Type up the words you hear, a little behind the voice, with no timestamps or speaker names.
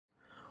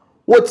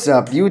What's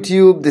up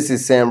YouTube? This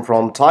is Sam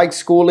from Tyke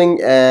Schooling,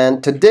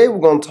 and today we're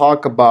going to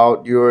talk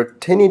about your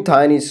teeny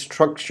tiny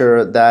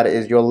structure that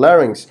is your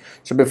larynx.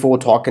 So before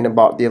talking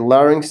about the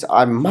larynx,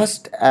 I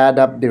must add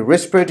up the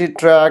respiratory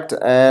tract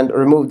and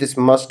remove this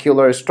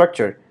muscular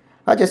structure.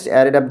 I just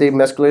added up the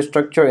muscular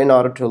structure in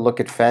order to look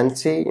it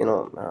fancy,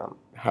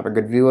 have a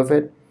good view of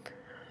it.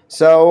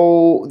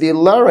 So the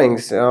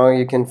larynx,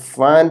 you can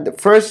find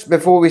first.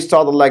 Before we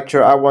start the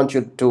lecture, I want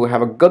you to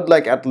have a good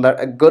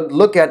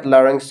look at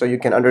larynx so you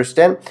can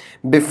understand.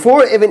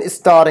 Before even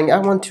starting, I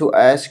want to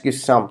ask you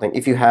something.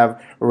 If you have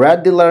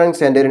read the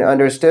larynx and didn't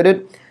understood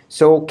it,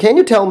 so can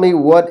you tell me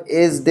what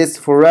is this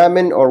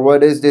foramen, or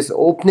what is this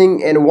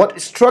opening, and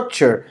what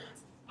structure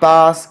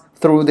pass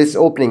through this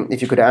opening?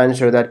 If you could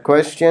answer that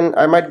question,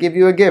 I might give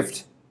you a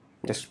gift.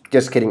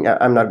 Just kidding.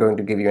 I'm not going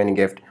to give you any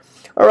gift.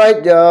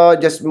 Alright,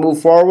 just move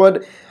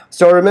forward.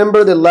 So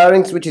remember, the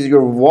larynx, which is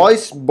your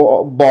voice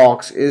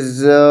box,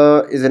 is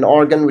an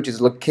organ which is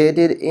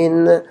located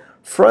in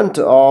front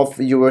of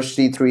your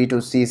C3 to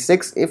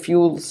C6. If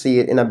you see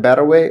it in a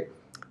better way,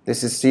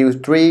 this is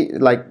C3,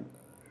 like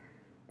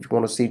if you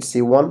want to see it,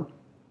 C1.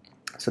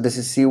 So this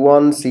is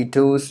C1, C2,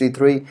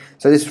 C3.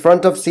 So this is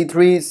front of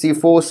C3,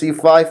 C4,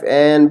 C5,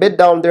 and bit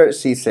down there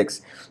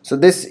C6. So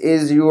this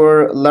is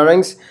your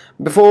larynx.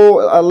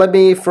 Before, let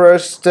me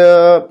first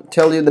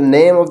tell you the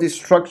name of the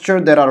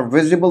structure that are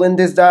visible in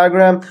this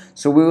diagram.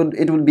 So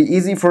it would be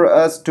easy for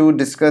us to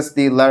discuss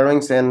the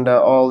larynx and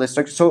all this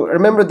structure. So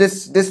remember,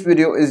 this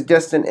video is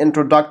just an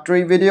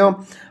introductory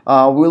video.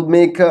 We'll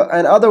make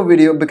another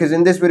video, because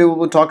in this video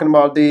we'll be talking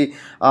about the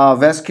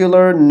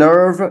vascular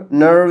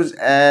nerves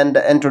and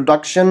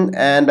introduction,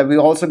 and we're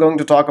also going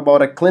to talk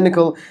about a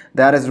clinical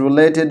that is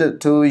related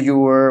to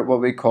your what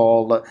we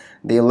call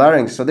the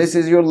larynx. So this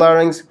is your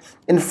larynx.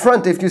 In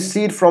front, if you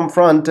see it from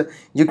front,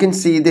 you can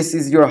see this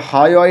is your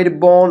hyoid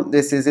bone.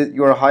 This is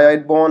your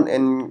hyoid bone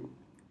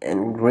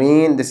in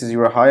green. This is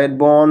your hyoid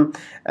bone,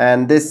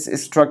 and this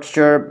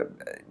structure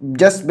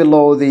just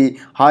below the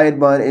hyoid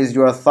bone is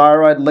your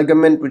thyroid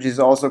ligament, which is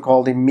also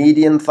called the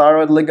median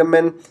thyroid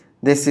ligament.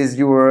 This is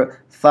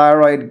your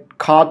thyroid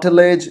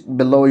cartilage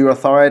below your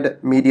thyroid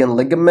median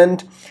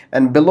ligament,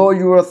 and below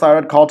your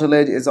thyroid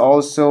cartilage is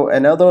also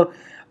another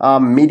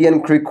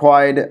median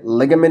cricoid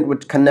ligament,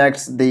 which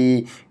connects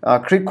the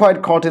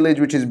cricoid cartilage,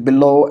 which is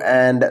below,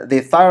 and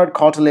the thyroid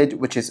cartilage,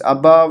 which is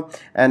above.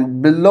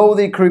 And below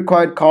the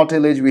cricoid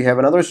cartilage we have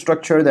another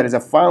structure that is a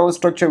final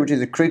structure, which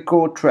is a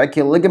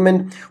cricotracheal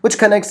ligament, which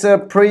connects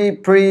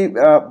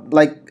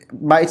like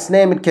by its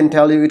name it can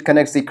tell you, it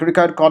connects the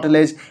cricoid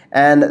cartilage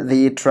and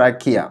the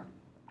trachea.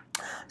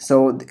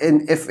 So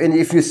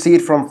if you see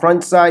it from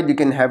front side, you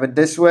can have it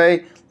this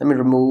way. Let me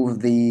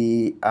remove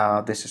the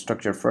this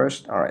structure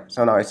first. All right,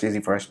 so now it's easy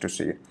for us to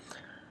see.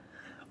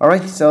 All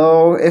right,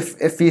 so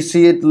if you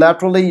see it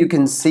laterally, you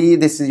can see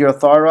this is your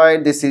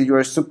thyroid, this is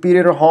your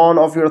superior horn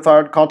of your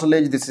thyroid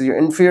cartilage, this is your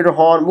inferior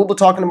horn. We'll be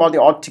talking about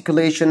the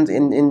articulations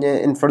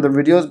in further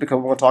videos, because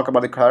we're going to talk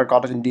about the thyroid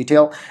cartilage in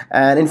detail.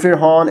 And inferior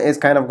horn is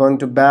kind of going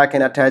to back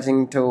and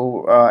attaching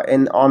to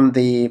on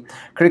the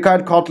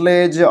cricoid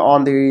cartilage,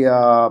 on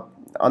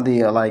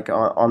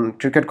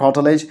cricoid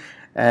cartilage.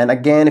 And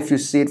again, if you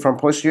see it from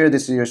posterior,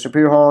 this is your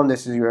superior horn,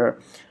 this is your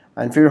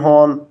inferior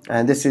horn,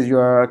 and this is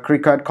your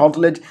cricoid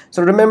cartilage.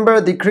 So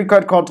remember, the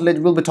cricoid cartilage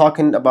we'll be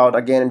talking about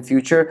again in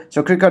future.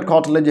 So cricoid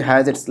cartilage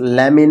has its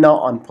lamina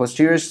on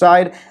posterior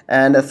side,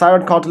 and the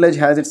thyroid cartilage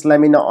has its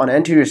lamina on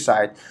anterior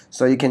side.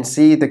 So you can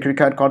see the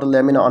cricoid cartilage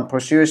lamina on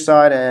posterior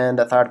side and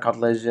the thyroid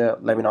cartilage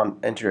lamina on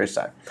anterior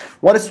side.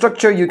 What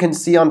structure you can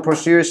see on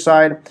posterior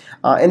side,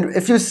 and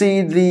if you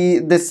see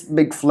this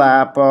big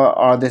flap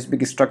or this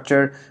big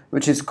structure,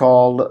 which is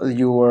called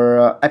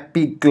your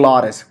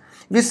epiglottis.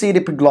 If you see the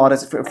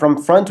epiglottis from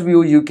front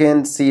view, you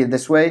can see it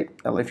this way.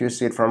 If you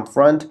see it from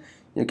front,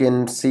 you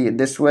can see it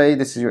this way.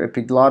 This is your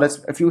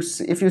epiglottis. If you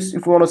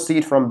want to see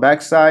it from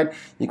back side,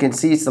 you can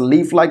see it's a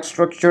leaf-like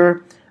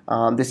structure.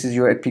 This is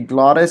your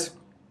epiglottis.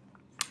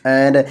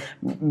 And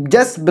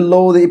just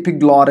below the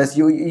epiglottis,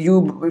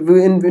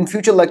 in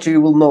future lecture you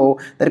will know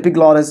that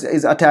epiglottis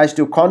is attached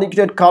to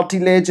cornicular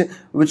cartilage,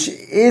 which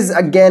is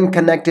again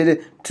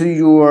connected to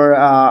your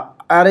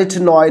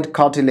arytenoid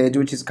cartilage,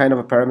 which is kind of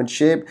a pyramid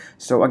shape.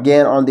 So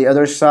again, on the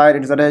other side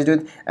it is attached to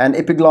it, and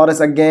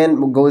epiglottis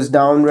again goes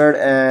downward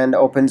and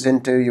opens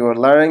into your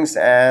larynx,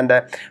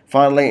 and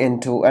finally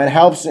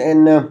helps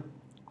in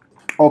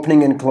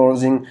opening and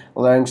closing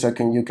larynx. So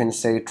you can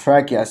say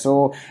trachea.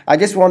 So I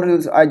just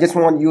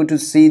want you to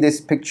see this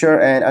picture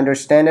and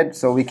understand it,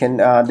 so we can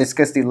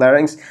discuss the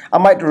larynx. I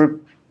might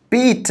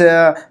repeat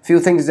a few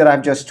things that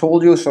I've just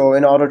told you, so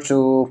in order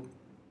to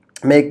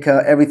make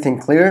everything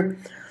clear.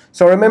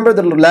 So remember,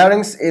 the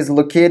larynx is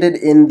located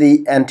in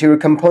the anterior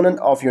component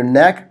of your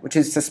neck, which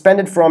is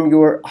suspended from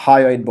your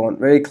hyoid bone.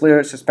 Very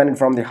clear, suspended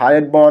from the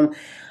hyoid bone,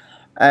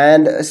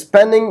 and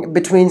spanning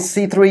between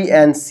C3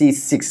 and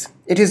C6.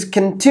 It is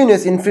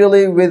continuous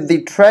inferiorly with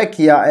the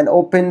trachea and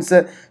opens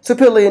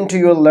superiorly into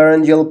your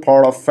laryngeal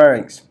part of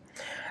pharynx.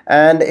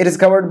 and it is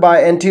covered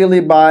by anteriorly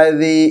by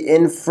the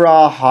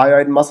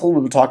infrahyoid muscle.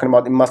 We'll be talking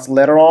about the muscle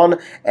later on,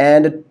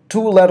 and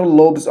two lateral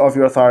lobes of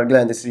your thyroid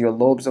gland. This is your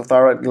lobes of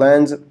thyroid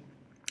glands.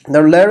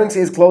 The larynx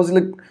is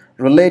closely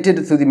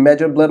related to the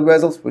major blood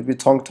vessels, which we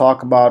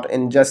talk about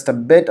in just a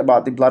bit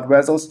about the blood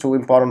vessels, two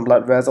important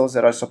blood vessels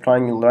that are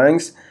supplying your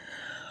larynx.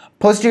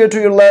 Posterior to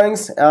your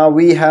larynx,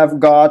 we have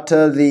got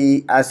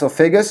the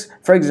esophagus.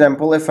 For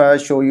example, if I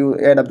show you,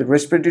 add up the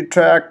respiratory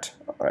tract.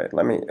 All right,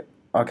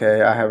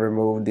 okay, I have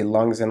removed the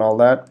lungs and all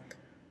that.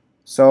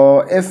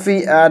 So if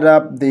we add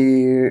up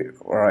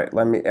all right,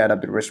 let me add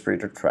up the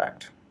respiratory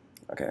tract.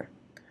 Okay,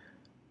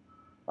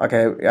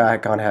 I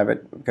can't have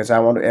it because I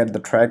want to add the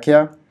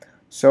trachea.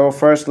 So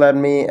first let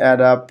me add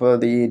up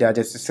the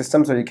digestive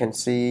system so you can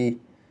see.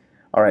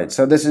 All right,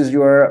 so this is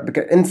your,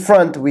 because in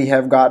front we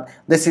have got,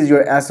 this is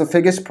your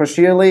esophagus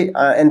posteriorly.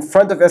 In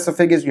front of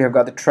esophagus you have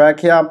got the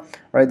trachea,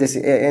 right? This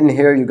in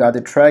here you got the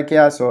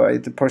trachea. So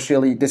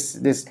posteriorly this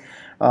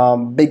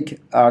big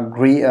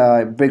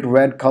big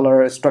red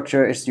color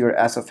structure is your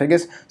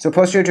esophagus. So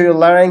posterior to your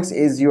larynx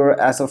is your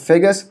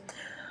esophagus.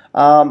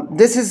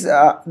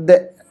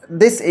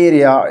 This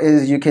area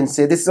is, you can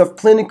say, this is of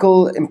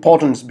clinical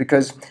importance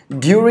because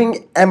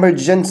during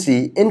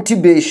emergency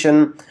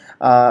intubation.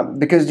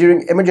 Which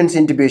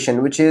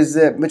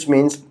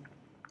means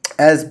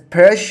as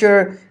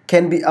pressure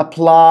can be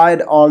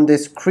applied on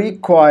this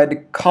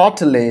cricoid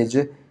cartilage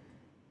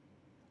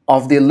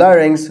of the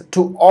larynx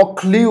to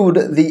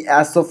occlude the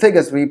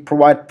esophagus. We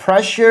provide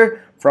pressure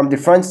from the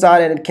front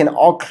side and it can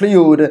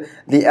occlude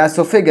the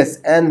esophagus,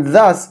 and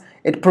thus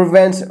it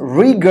prevents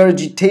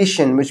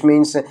regurgitation, which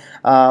means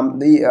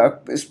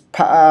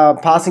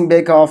passing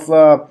back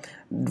of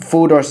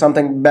food or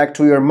something back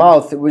to your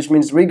mouth, which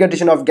means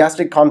regurgitation of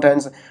gastric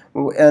contents.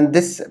 And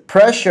this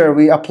pressure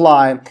we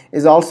apply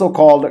is also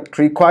called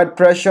cricoid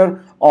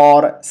pressure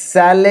or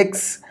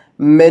Salix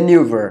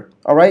maneuver.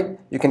 All right,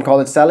 you can call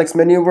it Salix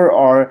maneuver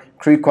or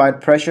cricoid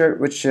pressure,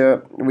 which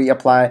we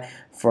apply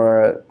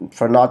for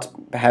not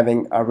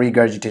having a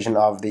regurgitation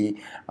of the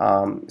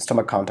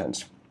stomach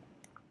contents.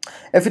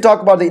 If we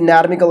talk about the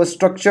anatomical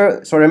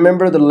structure, so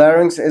remember the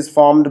larynx is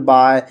formed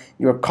by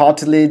your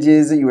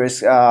cartilages,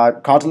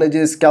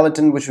 cartilages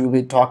skeleton, which we'll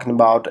be talking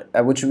about,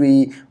 which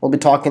we will be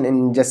talking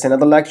in just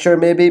another lecture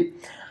maybe.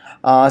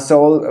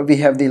 So we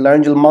have the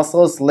laryngeal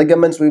muscles,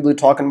 ligaments. We will be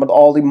talking about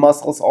all the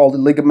muscles, all the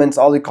ligaments,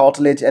 all the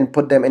cartilage, and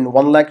put them in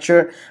one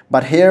lecture.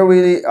 But here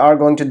we are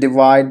going to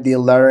divide the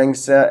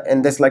larynx.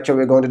 In this lecture,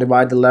 we're going to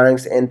divide the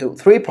larynx into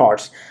three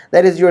parts.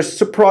 That is your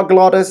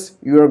supraglottis,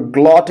 your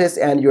glottis,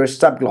 and your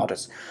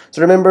subglottis.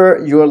 So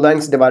remember, your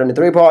larynx is divided into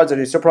three parts.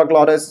 There is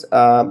supraglottis,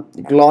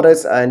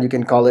 glottis, and you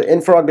can call it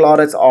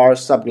infraglottis or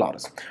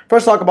subglottis.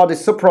 First, talk about the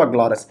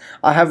supraglottis.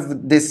 I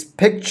have this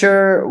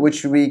picture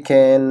which we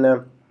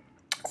can.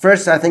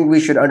 First, I think we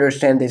should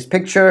understand this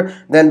picture.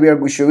 Then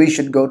we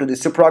should go to the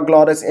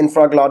supraglottis,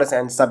 infraglottis,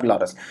 and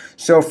subglottis.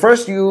 So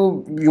first,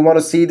 you want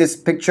to see this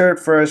picture.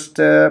 First,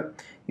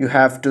 you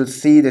have to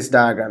see this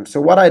diagram. So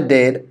what I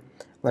did,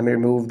 let me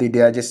remove the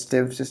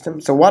digestive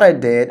system. So what I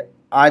did,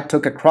 I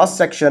took a cross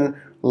section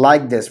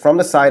like this from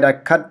the side. I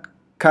cut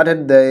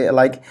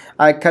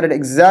it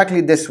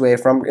exactly this way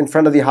from in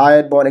front of the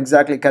hyoid bone,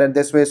 exactly cut it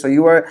this way. So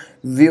you are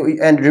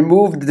and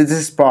removed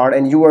this part,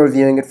 and you are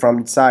viewing it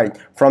from sides.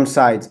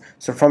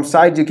 So from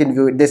sides you can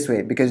view it this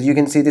way, because you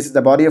can see this is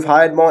the body of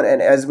hyoid bone, and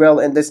as well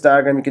in this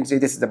diagram you can see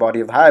this is the body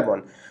of hyoid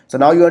bone. So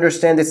now you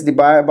understand this is the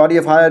body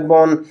of hyoid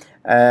bone,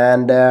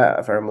 and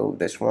if I remove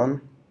this one,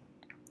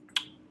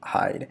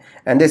 hide,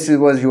 and this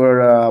was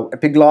your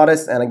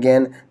epiglottis, and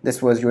again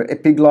this was your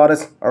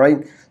epiglottis. All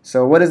right,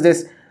 so what is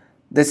this?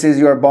 This is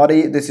your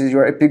body, this is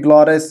your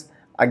epiglottis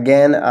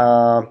again,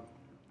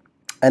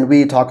 and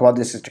we talk about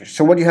this.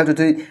 So what you have to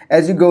do,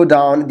 as you go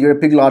down, your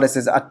epiglottis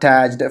is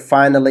attached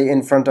finally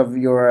in front of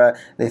your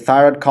the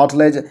thyroid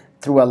cartilage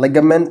through a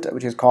ligament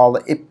which is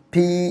called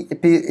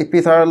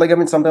epithyroid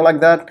ligament, something like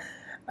that.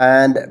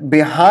 And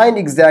behind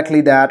exactly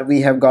that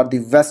we have got the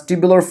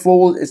vestibular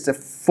fold. It's a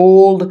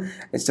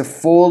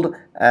fold,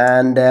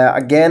 and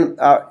again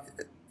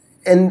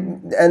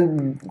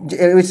and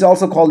it's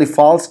also called the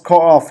false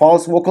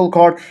vocal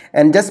cord.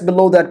 And just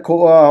below that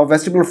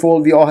vestibular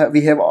fold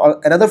we have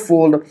another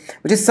fold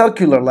which is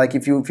circular. Like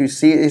if you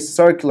see, it's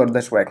circular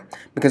this way,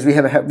 because we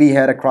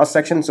had a cross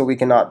section, so we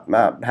cannot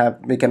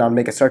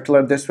make a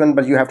circular this one,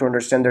 but you have to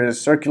understand there is a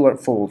circular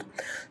fold.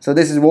 So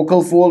this is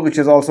vocal fold, which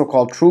is also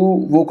called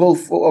true vocal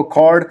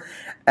cord.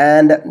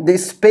 And the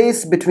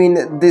space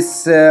between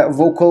this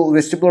vocal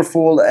vestibular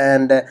fold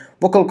and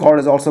vocal cord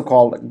is also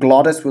called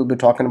glottis. We'll be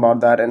talking about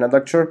that in a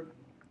lecture.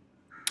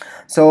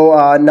 So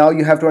now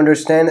you have to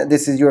understand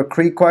this is your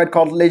cricoid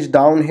cartilage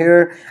down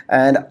here,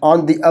 and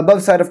on the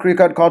above side of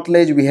cricoid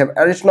cartilage we have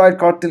arytenoid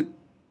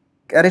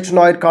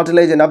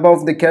cartilage, and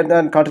above the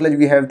carotid cartilage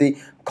we have the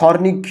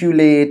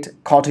corniculate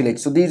cartilage.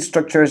 So these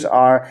structures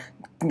are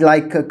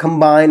like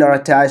combine or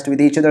attached with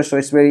each other, so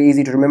it's very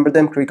easy to remember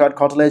them. Cricoid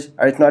cartilage,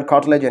 arytenoid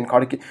cartilage, and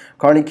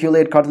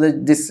corniculate cartilage.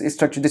 This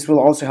structure, this will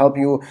also help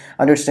you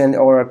understand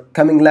our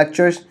coming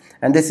lectures.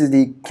 And this is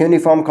the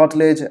cuneiform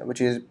cartilage,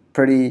 which is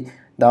pretty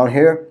down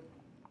here.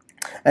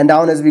 And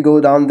down, as we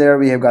go down there,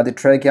 we have got the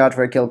trachea,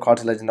 tracheal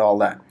cartilage, and all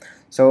that.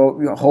 So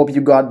we hope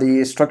you got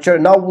the structure.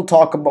 Now we'll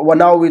talk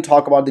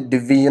about the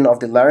division of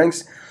the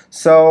larynx.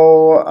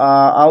 So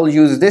I'll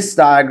use this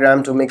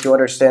diagram to make you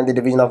understand the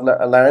division of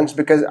larynx,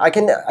 because I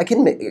can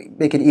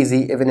make it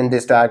easy even in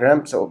this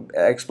diagram. So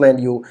I explain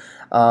to you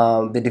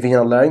the division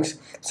of larynx.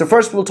 So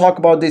first we'll talk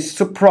about the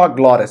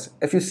supraglottis.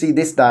 If you see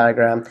this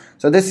diagram,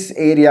 so this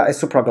area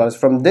is supraglottis.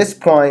 From this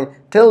point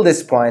till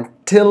this point,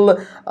 till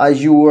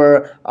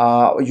your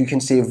you can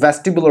say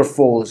vestibular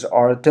folds,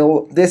 or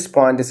till this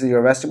point, this is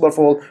your vestibular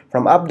fold.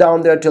 From up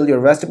down there till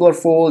your vestibular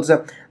folds,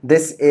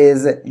 this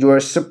is your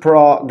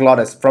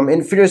supraglottis. From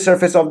inferior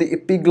surface of the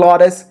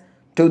epiglottis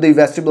to the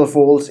vestibular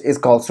folds is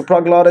called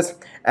supraglottis,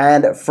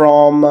 and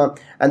from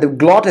and the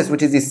glottis,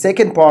 which is the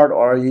second part,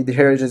 or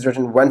here it is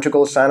written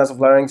ventricle sinus of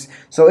larynx.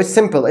 So it's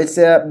simple. It's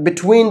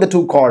between the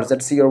two cords.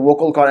 That's your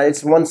vocal cord, and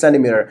it's 1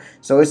 centimeter.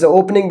 So it's the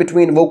opening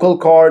between vocal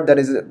cord, that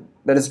is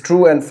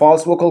true and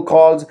false vocal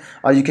cords,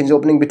 or you can see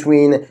opening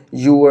between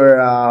your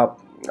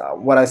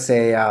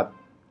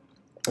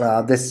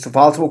this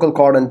false vocal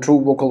cord and true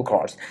vocal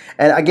cords.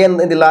 And again,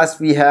 in the last,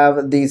 we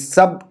have the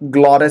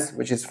subglottis,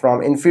 which is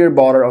from inferior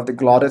border of the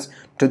glottis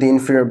to the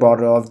inferior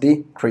border of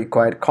the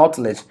cricoid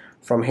cartilage,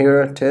 from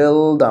here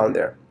till down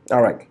there.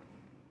 All right.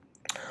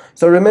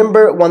 So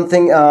remember one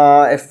thing,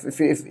 if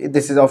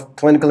this is of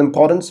clinical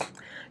importance,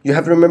 you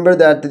have to remember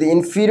that the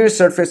inferior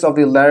surface of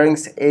the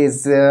larynx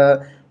is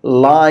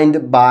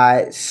lined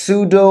by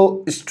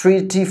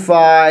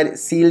pseudo-stratified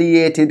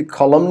ciliated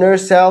columnar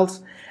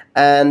cells,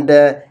 and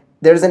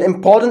there's an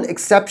important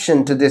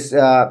exception to this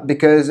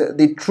because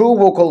the true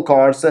vocal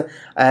cords,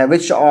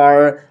 which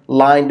are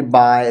lined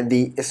by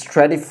the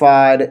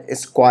stratified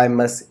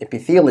squamous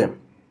epithelium.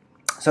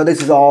 So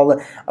this is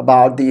all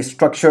about the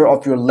structure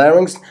of your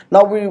larynx.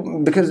 Now we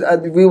will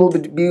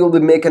be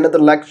making another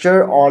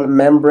lecture on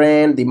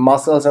membrane, the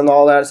muscles, and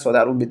all that. So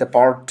that will be the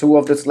part 2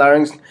 of this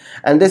larynx.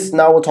 And this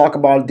now we'll talk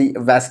about the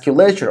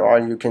vasculature, or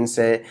you can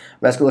say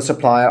vascular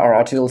supply or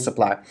arterial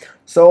supply.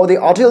 So the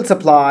arterial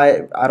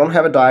supply, I don't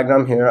have a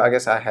diagram here. I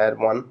guess I had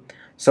one.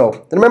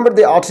 So remember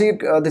the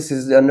arterial. This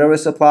is the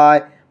nervous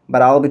supply,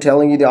 but I'll be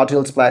telling you the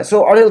arterial supply.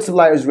 So arterial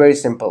supply is very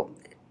simple.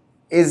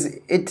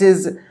 It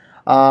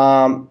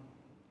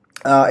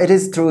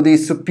is through the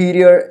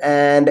superior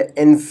and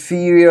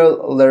inferior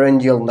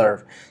laryngeal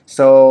nerve.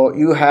 So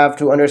you have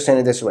to understand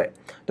it this way.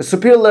 The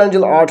superior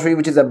laryngeal artery,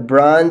 which is a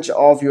branch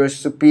of your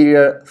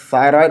superior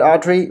thyroid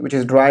artery, which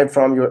is derived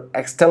from your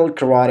external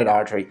carotid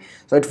artery.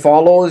 So it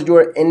follows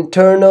your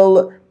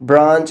internal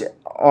branch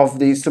of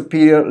the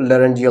superior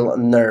laryngeal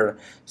nerve.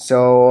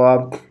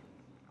 So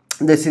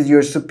this is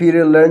your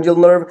superior laryngeal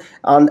nerve.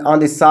 On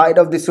the side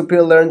of the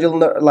superior laryngeal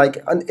nerve,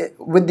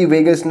 with the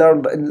vagus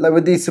nerve,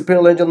 with the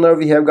superior laryngeal nerve,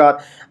 we have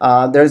got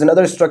there's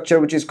another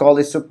structure which is called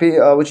the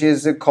superior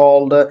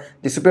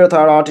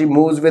thyroid artery,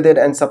 moves with it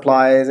and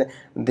supplies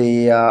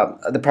the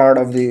part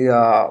of the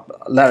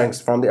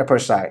larynx from the upper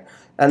side.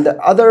 And the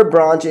other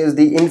branch is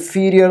the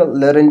inferior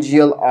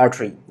laryngeal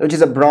artery, which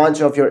is a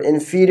branch of your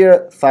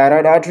inferior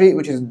thyroid artery,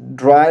 which is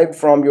derived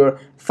from your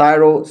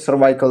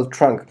thyrocervical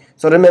trunk.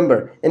 So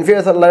remember,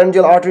 inferior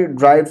laryngeal artery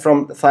derived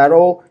from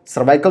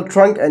thyrocervical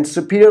trunk, and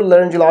superior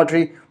laryngeal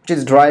artery, which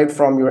is derived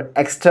from your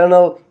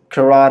external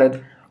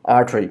carotid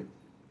artery.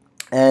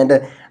 And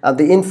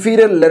the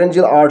inferior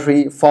laryngeal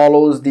artery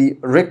follows the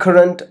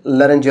recurrent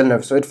laryngeal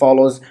nerve. So it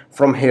follows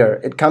from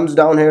here. It comes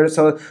down here.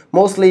 So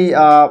mostly,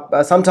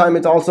 sometimes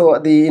it's also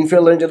the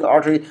inferior laryngeal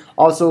artery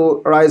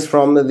also arises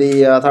from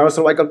the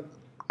thyrocervical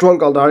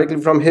trunk, or directly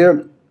from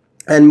here,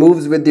 and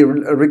moves with the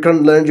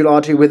recurrent laryngeal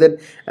artery with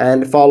it,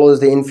 and follows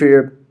the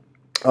inferior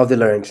of the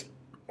larynx.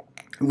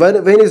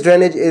 Venous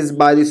drainage is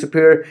by the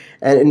superior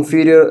and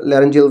inferior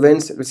laryngeal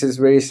veins, which is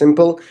very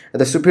simple.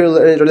 The superior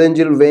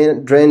laryngeal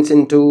vein drains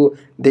into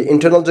the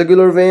internal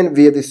jugular vein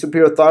via the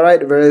superior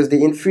thyroid, whereas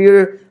the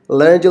inferior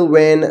laryngeal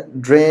vein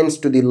drains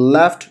to the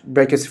left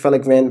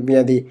brachiocephalic vein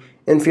via the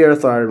inferior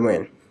thyroid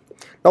vein.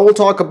 Now we'll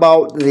talk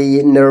about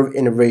the nerve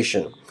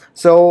innervation.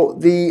 So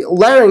the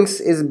larynx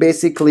is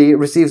basically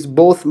receives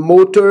both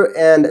motor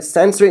and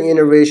sensory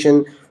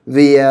innervation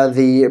via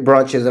the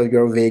branches of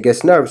your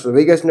vagus nerve. So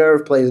vagus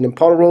nerve plays an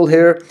important role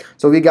here.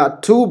 So we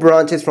got 2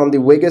 branches from the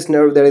vagus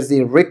nerve. There is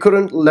the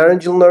recurrent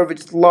laryngeal nerve,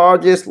 which is the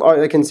largest,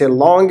 or I can say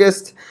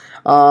longest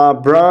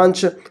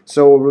branch.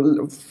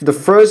 So the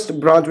first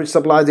branch which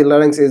supplies the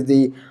larynx is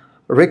the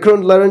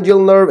recurrent laryngeal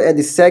nerve, and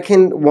the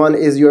second one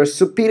is your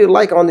superior,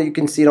 you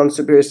can see it on the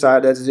superior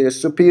side, that is your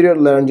superior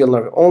laryngeal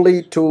nerve.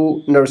 Only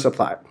 2 nerve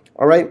supply.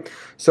 All right.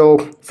 So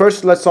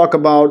first let's talk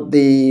about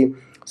the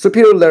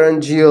superior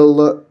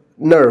laryngeal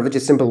nerve, which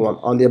is simple one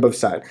on the above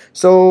side.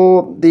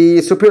 So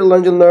the superior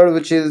laryngeal nerve,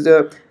 which is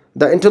the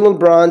internal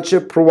branch,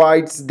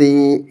 provides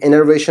the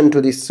innervation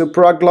to the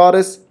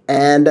supraglottis,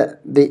 and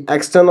the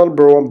external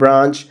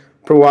branch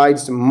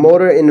provides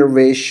motor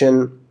innervation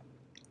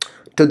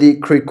to the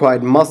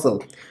cricoid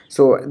muscle.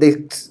 So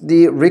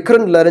the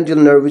recurrent laryngeal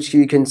nerve, which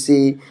you can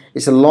see,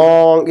 is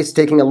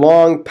taking a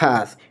long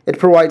path. It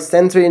provides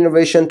sensory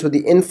innervation to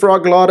the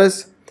infraglottis,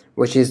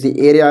 which is the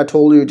area I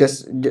told you,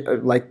 just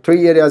like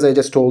 3 areas I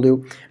just told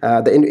you.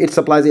 It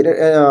supplies the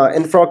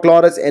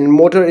infraglottis and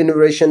motor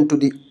innervation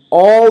to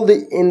all the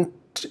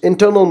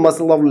internal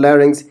muscle of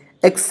larynx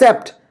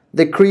except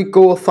the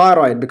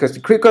cricothyroid, because the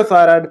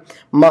cricothyroid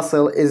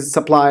muscle is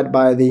supplied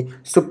by the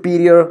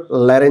superior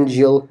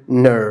laryngeal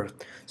nerve.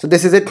 So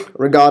this is it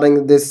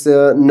regarding this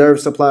nerve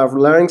supply of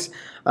larynx.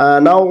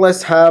 Now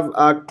let's have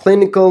a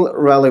clinical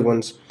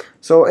relevance.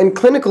 So in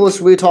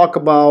clinicals we talk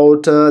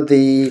about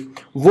the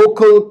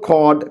vocal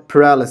cord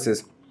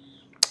paralysis.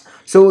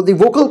 So the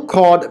vocal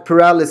cord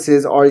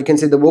paralysis, or you can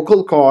say the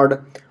vocal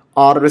cord,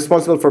 are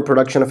responsible for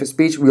production of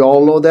speech. We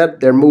all know that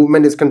their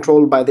movement is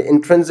controlled by the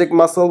intrinsic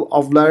muscle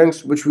of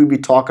larynx, which we'll be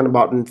talking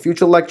about in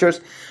future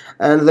lectures.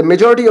 And the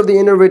majority of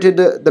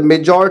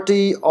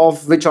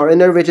which are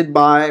innervated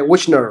by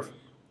which nerve?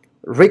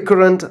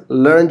 Recurrent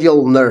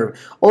laryngeal nerve.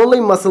 Only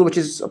muscle which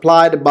is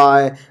supplied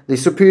by the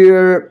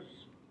superior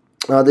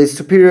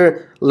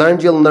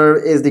laryngeal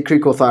nerve is the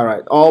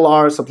cricothyroid. All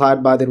are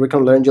supplied by the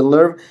recurrent laryngeal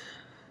nerve.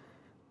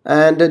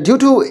 And due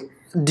to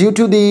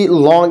the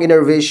long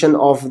innervation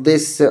of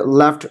this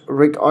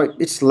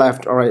it's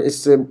left, all right,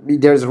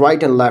 there's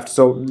right and left.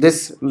 So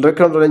this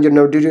recurrent laryngeal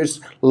nerve, due to its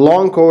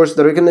long course,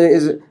 the recurrent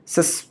is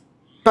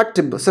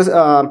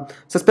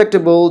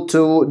susceptible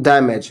to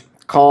damage.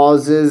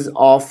 Causes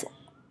of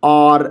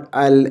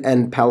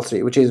RLN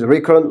Palsy, which is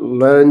recurrent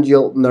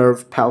laryngeal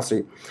nerve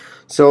palsy.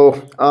 So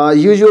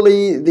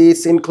usually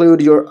these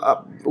include your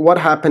what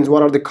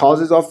are the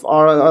causes of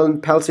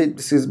RLN Palsy?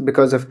 This is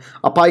because of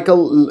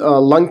apical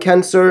lung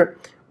cancer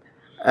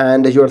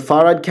and your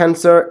thyroid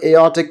cancer,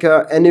 aortic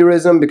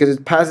aneurysm because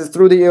it passes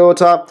through the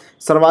aorta,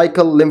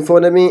 cervical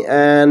lymphoedema,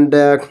 and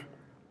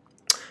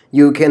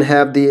you can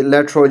have the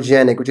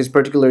laterogenic, which is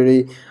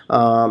particularly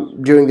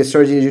during the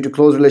surgery due to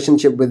close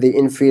relationship with the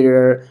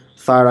inferior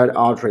thyroid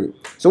artery.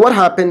 So what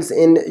happens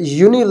in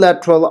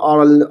unilateral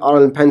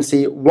RLN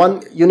Palsy?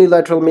 One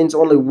unilateral means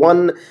only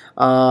one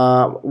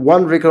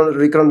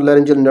recurrent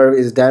laryngeal nerve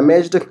is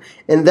damaged.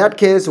 In that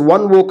case,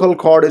 one vocal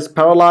cord is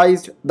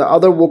paralyzed, the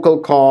other vocal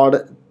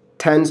cord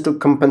tends to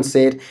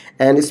compensate,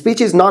 and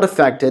speech is not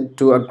affected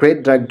to a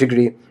great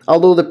degree,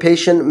 although the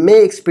patient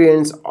may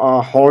experience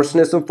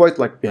hoarseness of voice,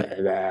 like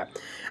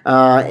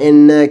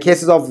in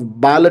cases of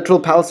bilateral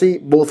palsy,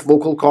 both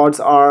vocal cords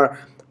are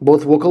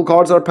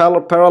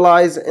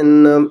paralyzed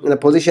in a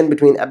position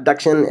between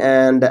abduction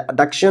and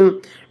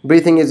adduction.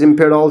 Breathing is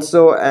impaired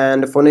also,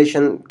 and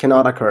phonation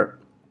cannot occur.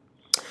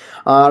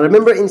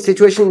 Remember, in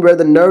situation where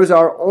the nerves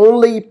are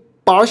only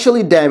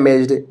partially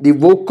damaged, the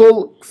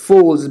vocal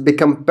folds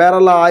become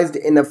paralyzed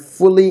in a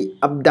fully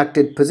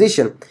abducted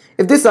position.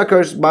 If this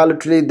occurs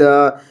bilaterally,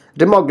 the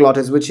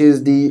rhemoglottis, which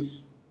is the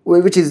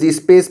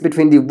space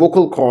between the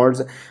vocal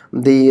cords,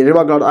 the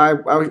rhemoglottis.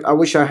 I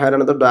wish I had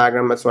another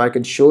diagram so I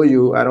could show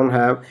you. I don't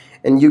have.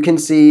 And you can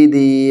see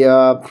the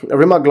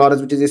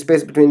rhemoglottis, which is the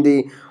space between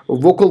the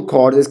vocal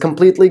cords, is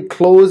completely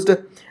closed,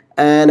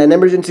 and an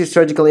emergency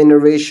surgical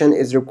intervention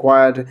is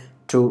required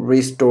to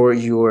restore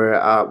your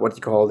what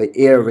you call the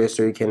airway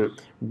so you can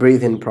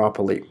breathe in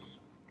properly.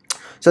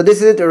 So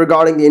this is it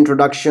regarding the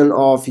introduction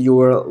of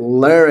your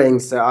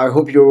larynx. I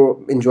hope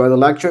you enjoy the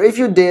lecture. If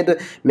you did,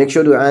 make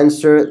sure to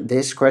answer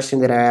this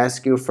question that I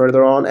asked you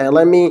further on, and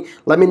let me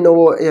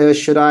know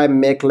should I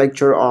make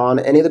lecture on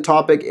any other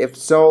topic. If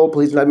so,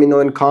 please let me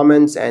know in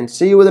comments, and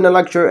see you within a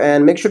lecture.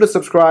 And make sure to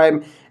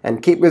subscribe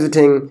and keep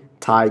visiting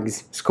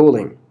Tig's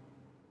Schooling.